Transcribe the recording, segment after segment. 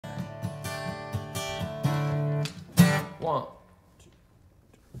1.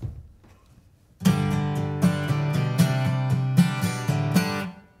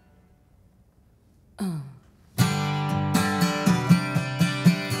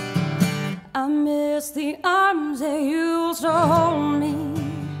 I miss the arms that used to hold me,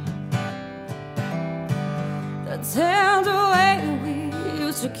 the tender way we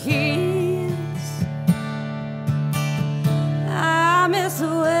used to kiss. I miss the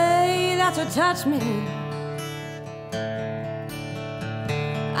way that you touched me.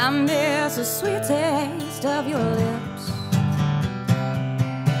 I miss the sweet taste of your lips.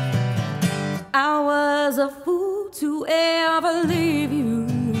 I was a fool to ever leave you,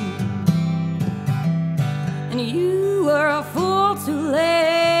 and you were a fool to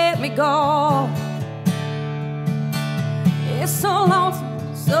let me go. It's so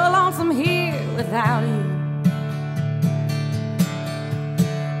lonesome here without you.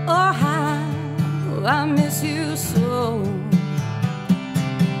 Oh, how I miss you so.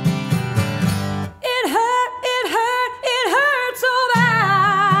 It hurt so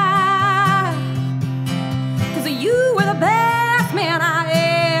bad, 'cause you were the best man I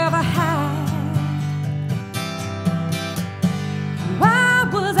ever had. Why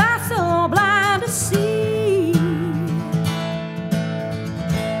was I so blind to see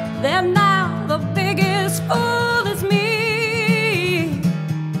that now the biggest fool is me?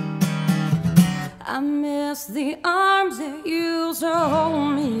 I miss the arms that used to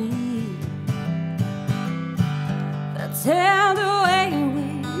hold me, the tender way we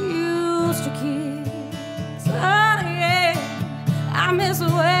used to kiss. Oh yeah, I miss the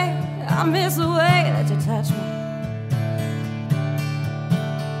way that you touch me.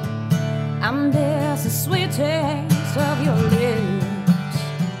 I miss the sweet taste of your lips.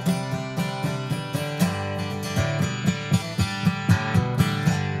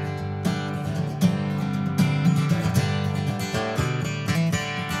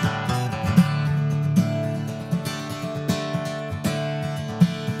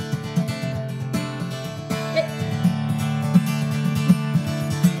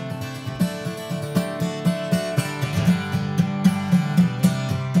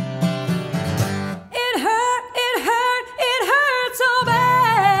 It hurt so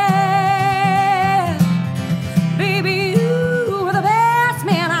bad. Baby, you were the best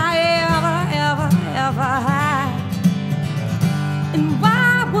man I ever had. And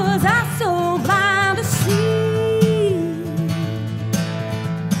why was I so blind to see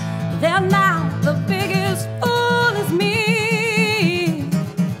that now the biggest fool is me?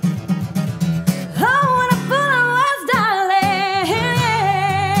 Oh, what a fool I was, darling.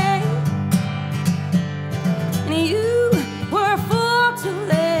 And you were a fool to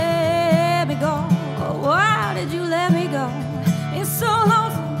let me go. Why did you let me go? It's so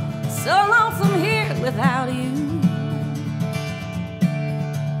lonesome here without you.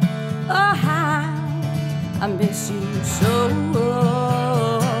 Oh, how I miss you so.